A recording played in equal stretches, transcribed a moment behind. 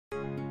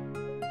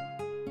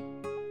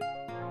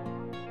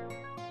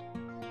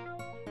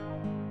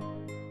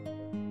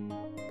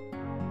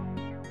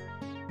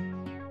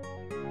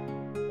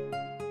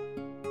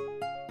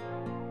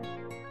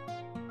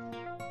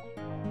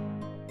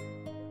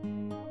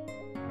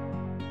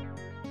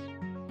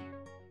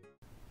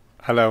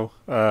Hello,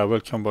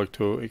 welcome back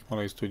to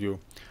Ekmalay Studio.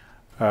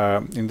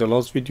 In the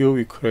last video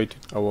we created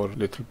our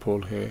little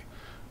pole here.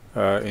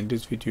 In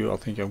this video I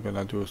think I'm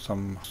gonna do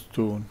some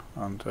stone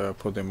and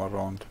put them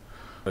around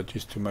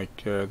just to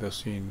make the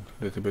scene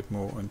a little bit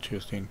more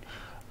interesting.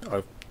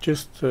 I've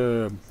just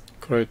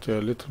created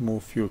a little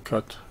more few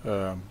cut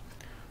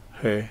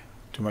here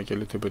to make it a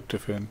little bit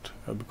different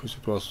because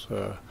it was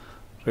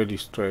really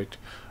straight.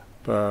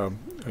 But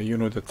you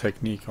know the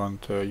technique, and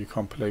you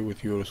can play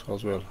with yours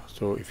as well,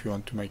 so if you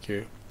want to make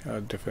it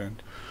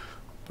different.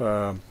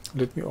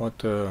 Let me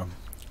add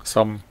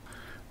some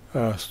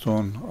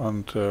stone,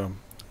 and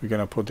we're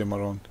gonna put them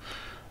around.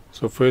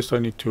 So first I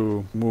need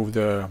to move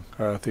the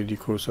 3D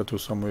cursor to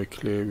somewhere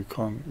clear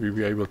we'll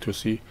be able to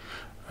see,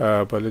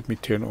 but let me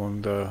turn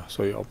on the,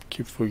 sorry, I'll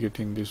keep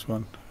forgetting this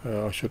one.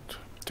 I should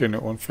turn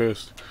it on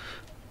first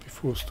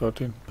before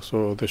starting.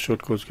 So the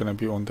shortcut is gonna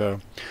be on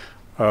the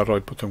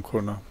right bottom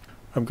corner.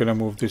 I'm gonna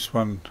move this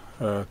one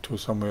to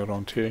somewhere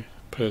around here.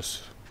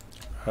 Press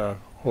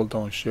hold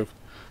down shift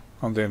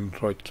and then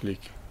right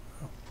click,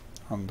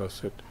 and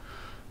that's it.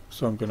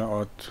 So I'm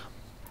gonna add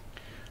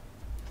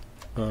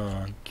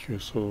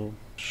so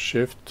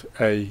shift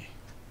A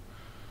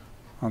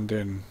and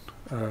then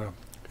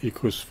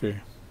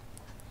ecosphere.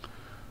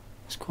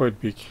 It's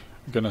quite big.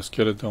 I'm gonna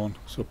scale it down,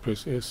 so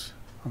press S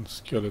and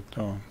scale it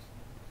down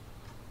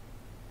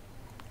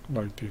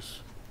like this.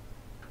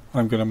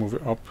 I'm gonna move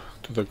it up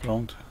to the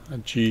ground,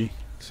 G,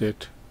 Z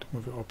to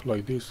move it up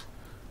like this,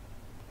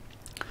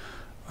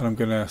 and I'm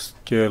gonna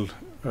scale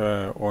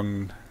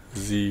on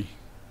Z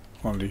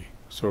only,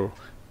 so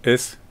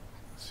S,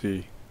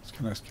 Z, it's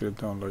gonna scale it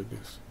down like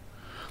this,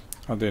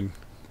 and then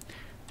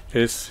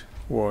S,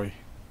 Y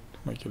to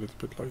make it a little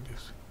bit like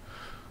this.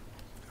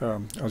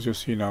 As you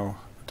see now,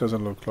 it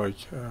doesn't look like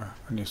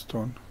any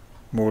stone,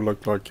 more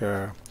like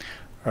a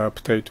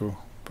potato,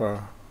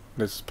 but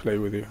let's play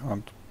with it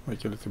and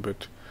make it a little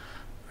bit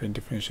in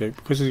different shape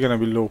because it's gonna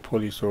be low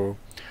poly. So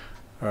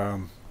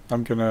I'm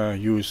gonna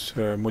use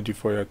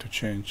modifier to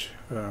change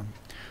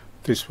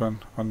this one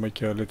and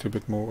make it a little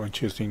bit more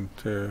interesting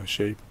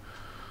shape.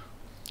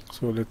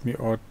 So let me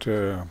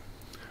add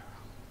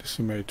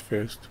decimate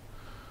first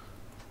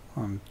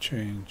and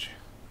change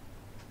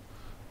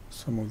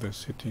some of the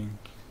setting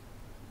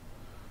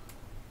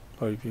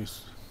like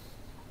this,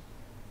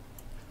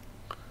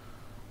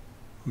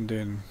 and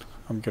then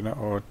I'm gonna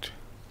add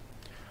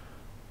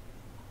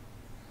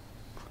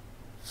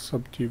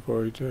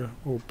subdivider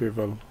or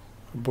bevel.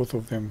 Both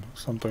of them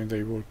sometimes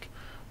they work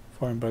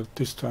fine, but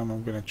this time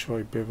I'm gonna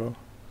try bevel,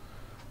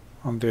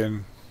 and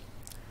then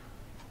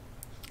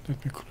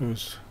let me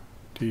close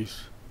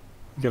these.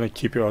 I'm gonna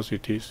keep it as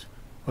it is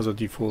as a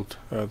default,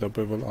 the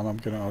bevel, and I'm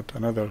gonna add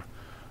another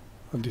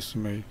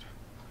decimate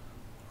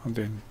and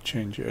then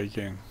change it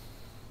again.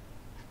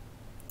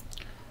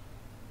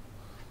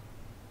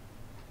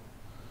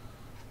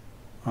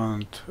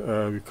 And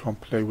we can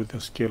play with the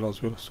scale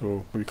as well,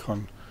 so we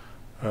can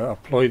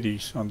apply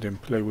these and then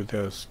play with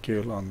the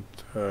scale and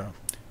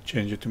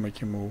change it to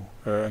make it more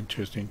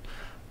interesting.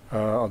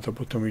 At the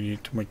bottom we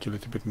need to make it a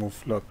little bit more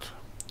flat.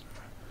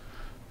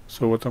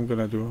 So what I'm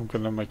gonna do, I'm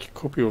gonna make a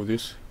copy of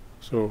this,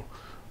 so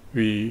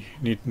we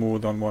need more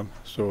than one,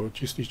 so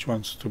just each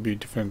one's to be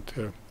different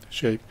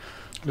shape.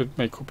 Let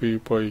me copy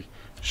by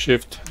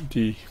shift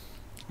D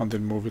and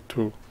then move it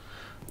to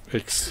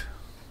X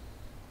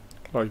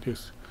like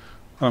this.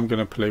 I'm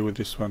gonna play with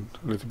this one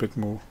a little bit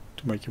more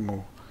to make it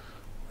more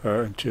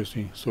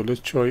interesting. So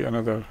let's try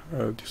another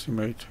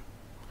decimate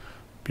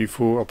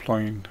before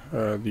applying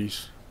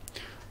these.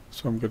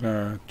 So I'm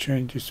gonna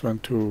change this one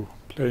to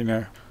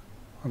planar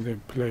and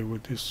then play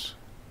with this.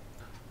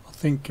 I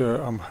think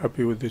I'm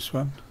happy with this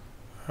one,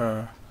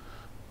 and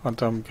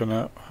I'm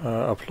gonna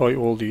apply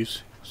all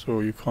these.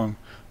 So you can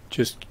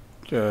just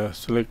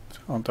select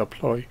and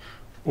apply,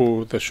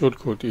 or the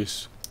shortcut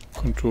is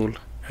Control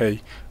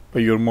A, but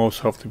your mouse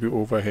have to be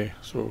over here.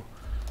 So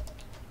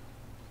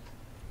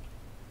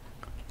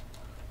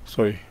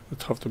sorry,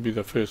 it have to be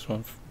the first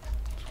one,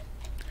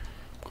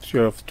 because you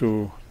have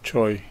to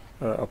try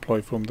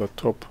apply from the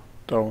top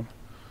down.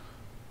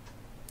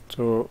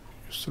 So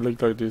you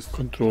select like this,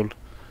 Control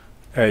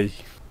A.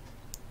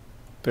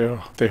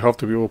 They have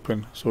to be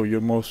open, so your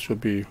mouse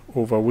should be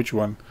over which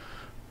one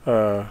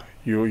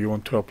you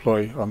want to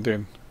apply, and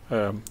then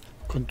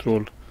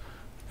Control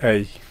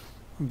A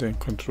and then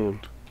Control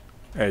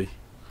A.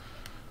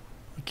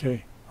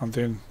 Okay, and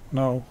then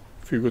now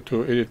if you go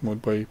to edit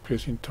mode by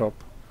pressing tab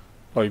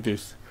like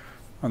this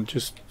and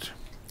just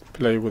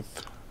play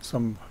with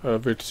some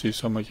vertices,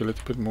 so make it a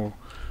little bit more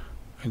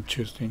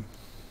interesting.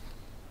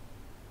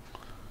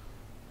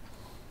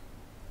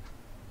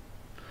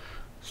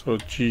 So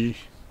G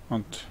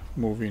and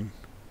moving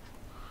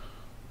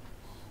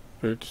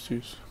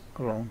vertices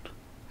around.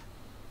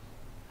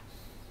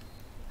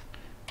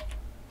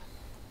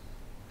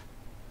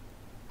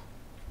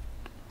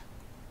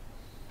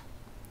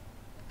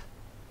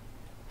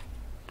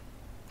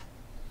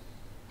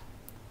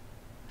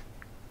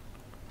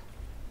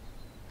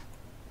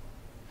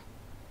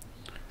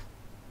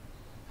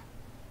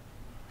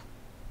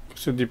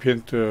 So it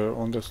depends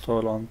on the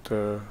style,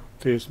 and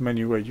there's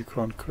many ways you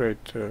can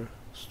create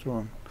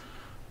stone.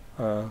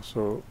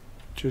 So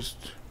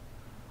just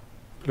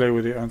play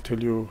with it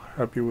until you're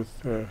happy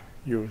with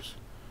yours.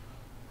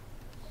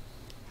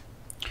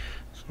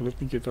 So let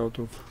me get out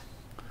of.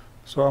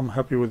 So I'm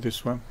happy with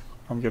this one.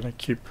 I'm gonna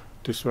keep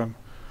this one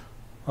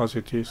as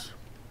it is,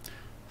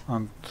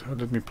 and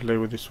let me play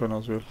with this one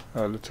as well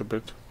a little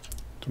bit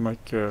to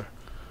make a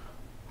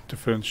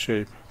different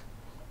shape.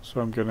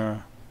 So I'm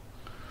gonna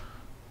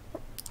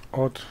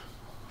add.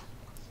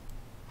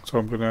 So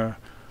I'm gonna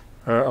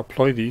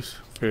apply these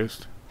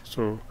first.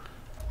 So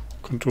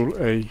Control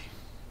A,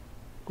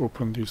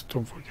 open this,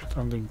 don't forget,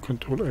 and then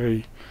Control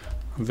A,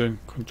 and then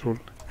Control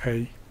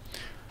A.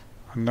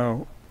 And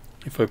now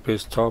if I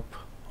press Tab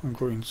and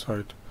go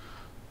inside,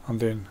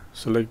 and then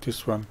select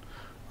this one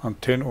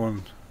and turn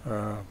on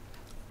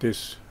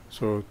this,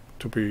 so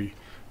to be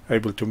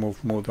able to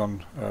move more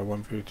than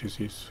one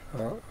vertices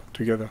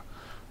together.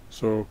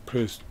 So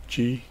press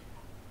G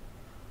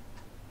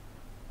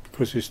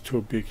because it's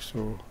too big.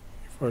 So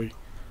if I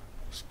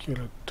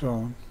scale it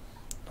down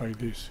like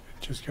this,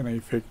 it's just gonna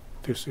affect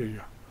this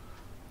area.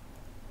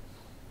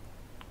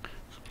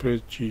 So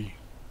press G,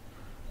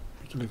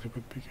 make it a little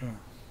bit bigger.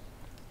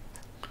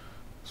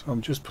 So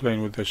I'm just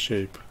playing with the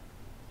shape.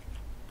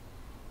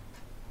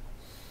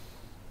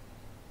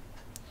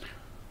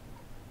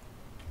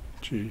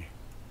 G.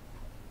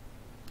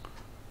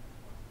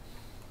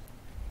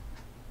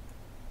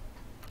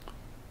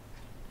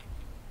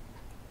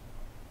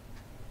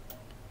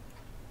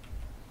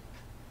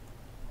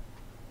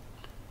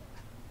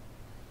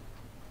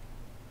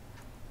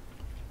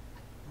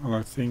 And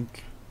I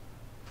think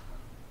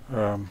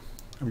I'm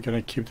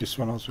gonna keep this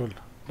one as well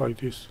like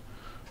this,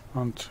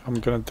 and I'm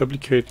gonna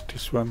duplicate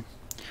this one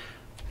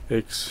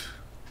X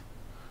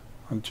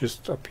and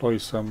just apply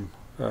some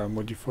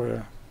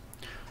modifier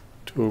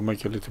to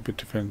make it a little bit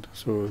different.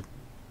 So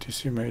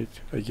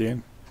decimate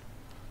again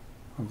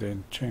and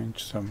then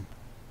change some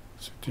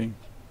setting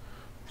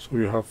so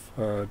you have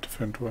a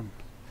different one.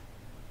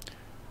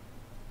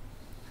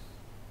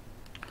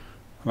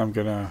 And I'm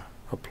gonna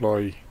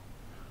apply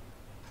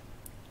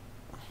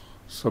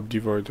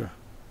subdivider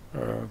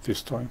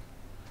this time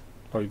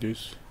like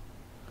this,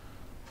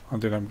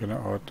 and then I'm gonna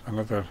add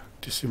another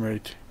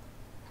decimate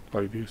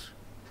like this.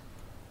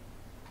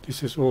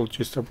 This is all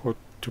just about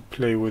to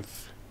play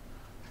with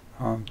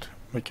and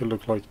make it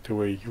look like the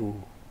way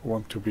you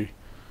want to be.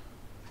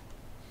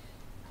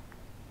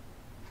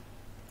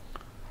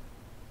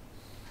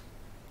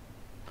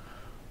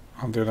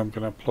 And then I'm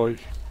gonna apply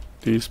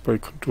these by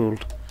Control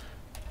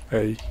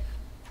A,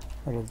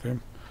 all of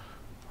them,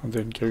 and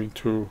then go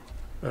into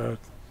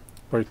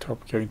by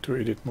Tab, go into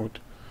edit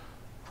mode,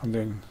 and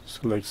then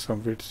select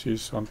some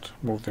vertices and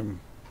move them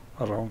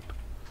around.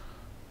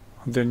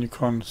 And then you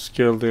can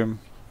scale them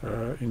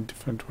in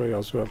different way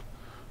as well,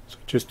 so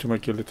just to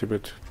make it a little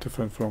bit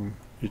different from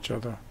each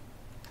other.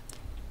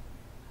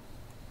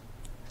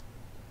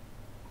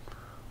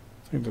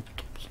 I think the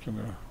top's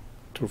gonna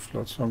too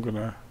flat, so I'm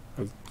gonna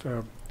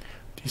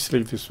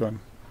deselect this one,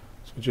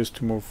 so just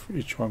to move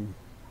each one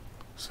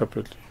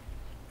separately,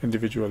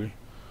 individually.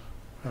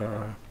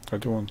 I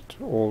don't want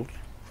all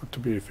to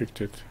be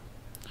affected.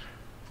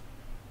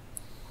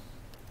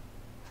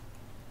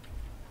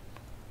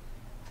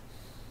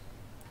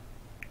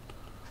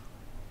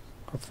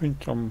 I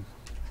think I'm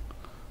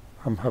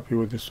happy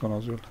with this one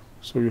as well.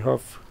 So you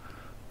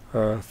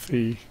have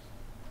three.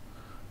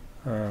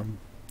 I'm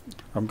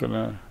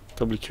gonna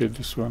duplicate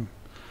this one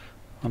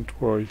and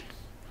Y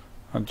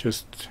and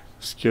just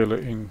scale it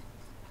in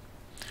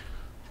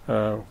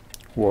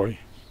Y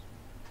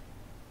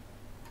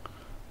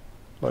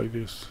like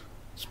this.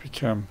 It's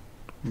become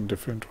a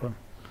different one.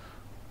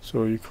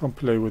 So you can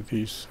play with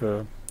these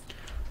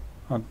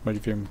and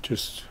make them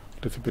just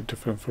a little bit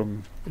different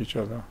from each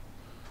other,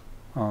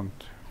 and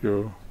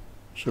you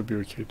should be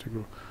okay to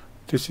go.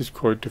 This is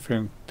quite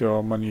different. There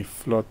are many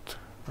flat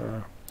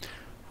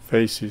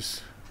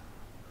faces,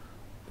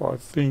 but I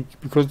think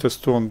because the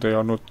stone, they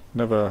are not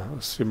never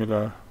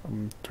similar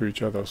to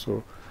each other,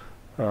 so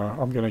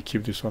I'm gonna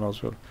keep this one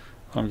as well.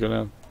 I'm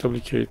gonna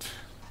duplicate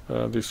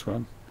this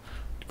one,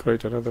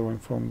 create another one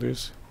from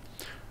this,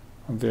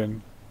 and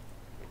then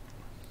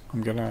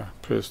I'm gonna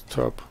press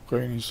Tab,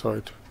 going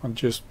inside, and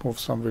just move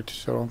some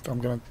vertices around. I'm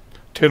gonna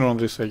turn on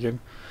this again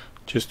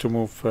just to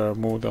move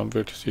more than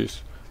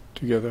vertices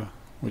together,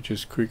 which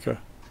is quicker.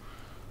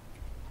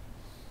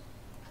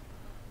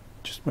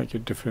 Just make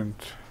it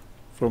different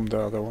from the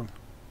other one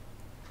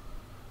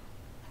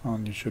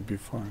and you should be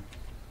fine.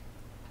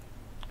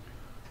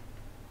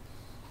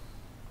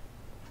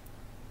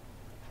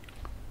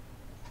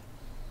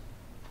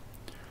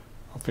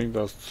 I think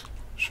that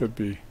should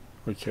be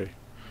okay.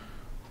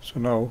 So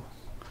now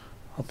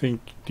I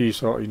think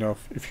these are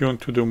enough. If you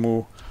want to do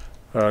more,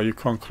 you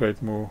can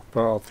create more,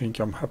 but I think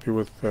I'm happy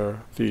with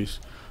these,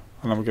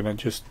 and I'm gonna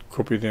just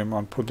copy them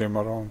and put them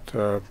around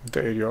the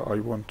area I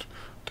want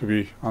to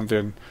be, and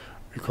then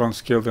we can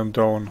scale them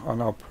down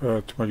and up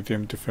to make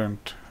them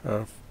different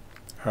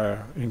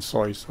in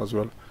size as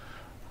well.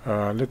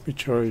 Let me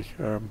try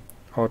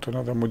out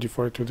another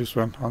modifier to this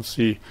one and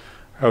see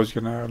how it's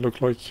gonna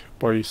look like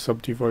by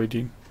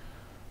subdividing,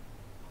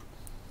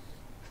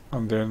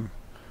 and then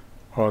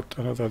add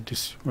another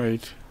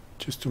decimate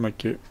just to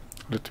make it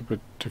a little bit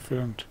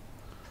different.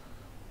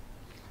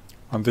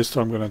 And this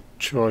time I'm gonna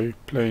try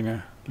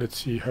planar. Let's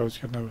see how it's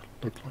gonna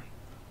look like.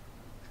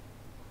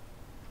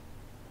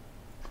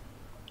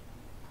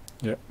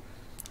 Yeah,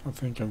 I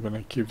think I'm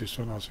gonna keep this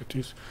one as it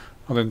is,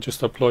 and then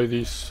just apply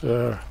this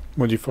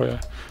modifier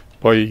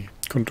by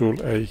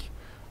Control A,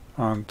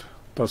 and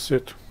that's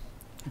it.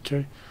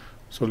 Okay,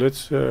 so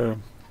let's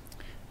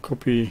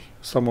copy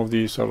some of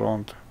these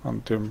around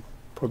and then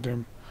put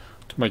them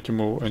to make a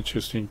more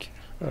interesting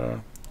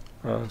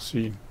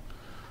scene.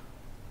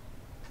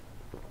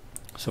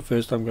 So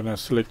first I'm gonna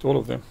select all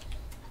of them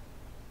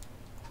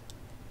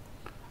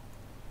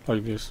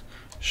like this,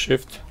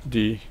 Shift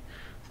D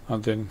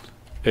and then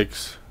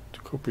X to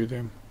copy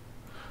them,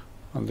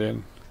 and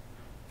then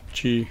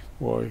G,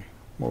 Y,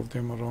 move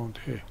them around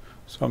here.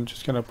 So I'm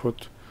just gonna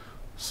put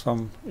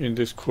some in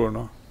this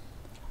corner.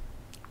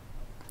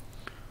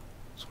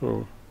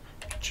 So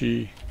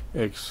G,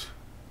 X,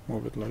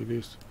 move it like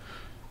this,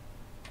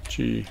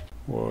 G,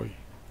 Y,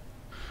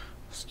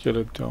 scale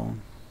it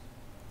down.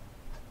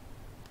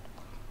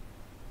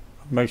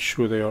 Make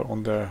sure they are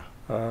on the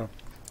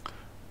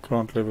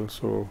ground level,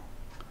 so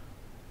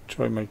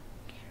try make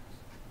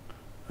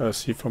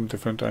see from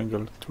different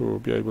angle to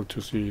be able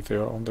to see they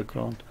are on the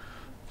ground.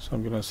 So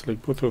I'm gonna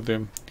select both of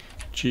them,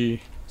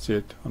 G,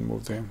 Z, and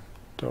move them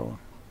down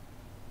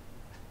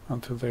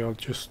until they are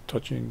just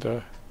touching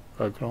the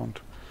ground.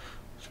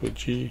 So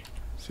G,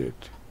 Z.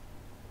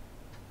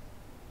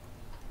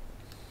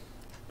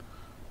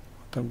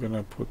 And I'm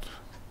gonna put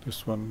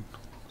this one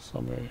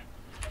somewhere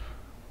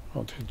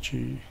around here,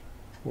 G,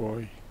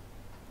 Y,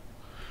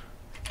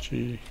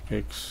 G,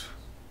 X,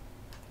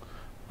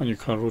 and you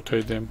can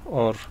rotate them,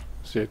 or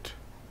Z.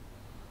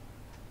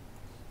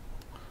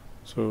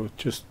 So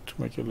just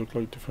to make it look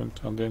like different,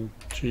 and then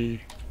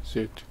G,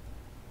 Z,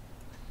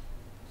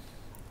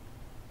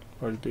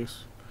 like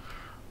this.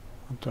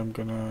 And I'm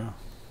gonna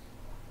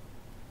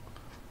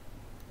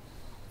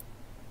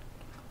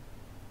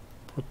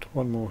put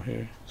one more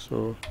here,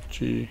 so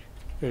G,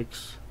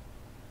 X,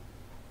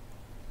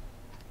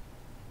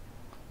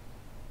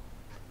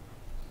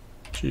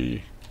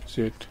 G,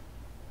 Z.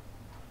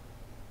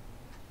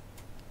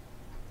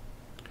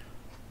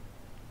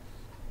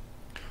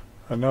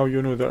 And now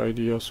you know the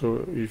idea,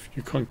 so if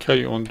you can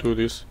carry on do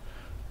this,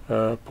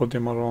 put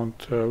them around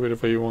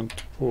wherever you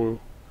want, or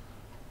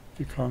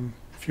you can,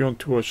 if you want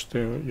to watch the,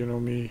 you know,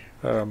 me,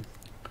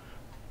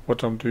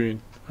 what I'm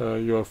doing,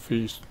 you are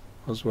free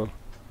as well.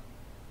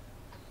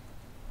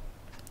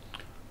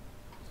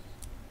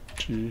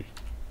 G,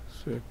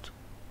 Z,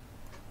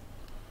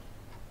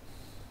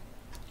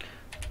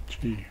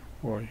 G,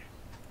 Y.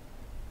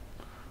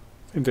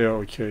 I think they are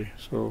okay,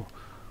 so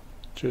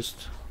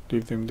just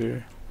leave them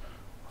there.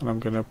 And I'm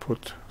gonna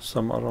put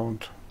some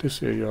around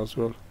this area as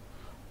well.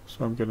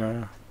 So I'm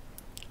gonna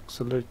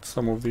select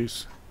some of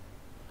these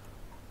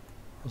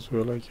as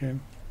well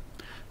again,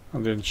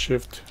 and then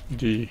Shift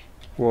D,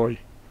 Y,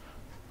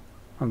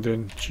 and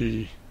then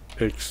G,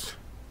 X,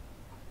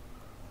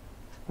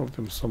 of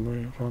them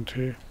somewhere around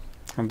here.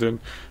 And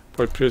then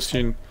by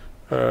pressing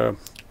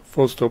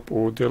full stop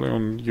or delete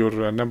on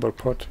your number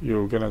pad,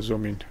 you're gonna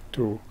zoom in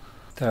to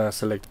the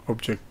select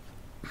object.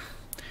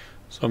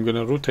 So I'm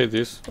gonna rotate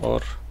this, or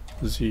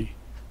Z,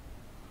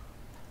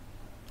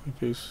 like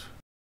this.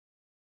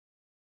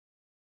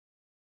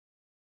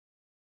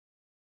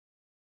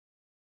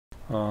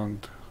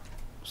 And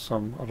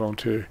some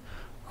around here.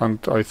 And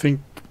I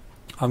think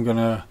I'm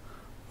gonna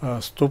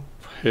stop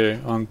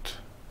here, and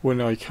when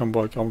I come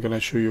back I'm gonna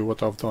show you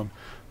what I've done,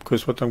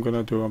 because what I'm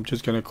gonna do, I'm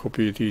just gonna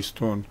copy these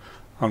stone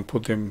and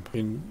put them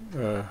in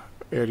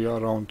area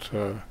around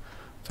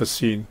the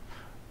scene,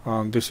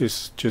 and this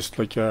is just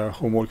like a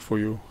homework for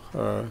you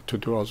to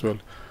do as well,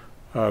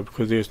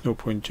 because there's no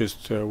point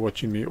just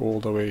watching me all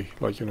the way,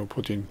 like, you know,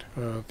 putting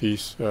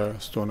these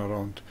stone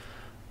around.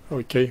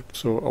 Okay,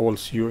 so I will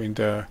see you in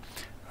the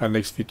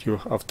next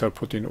video after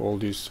putting all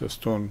these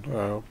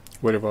stone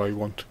wherever I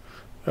want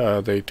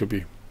they to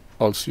be.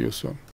 I'll see you soon.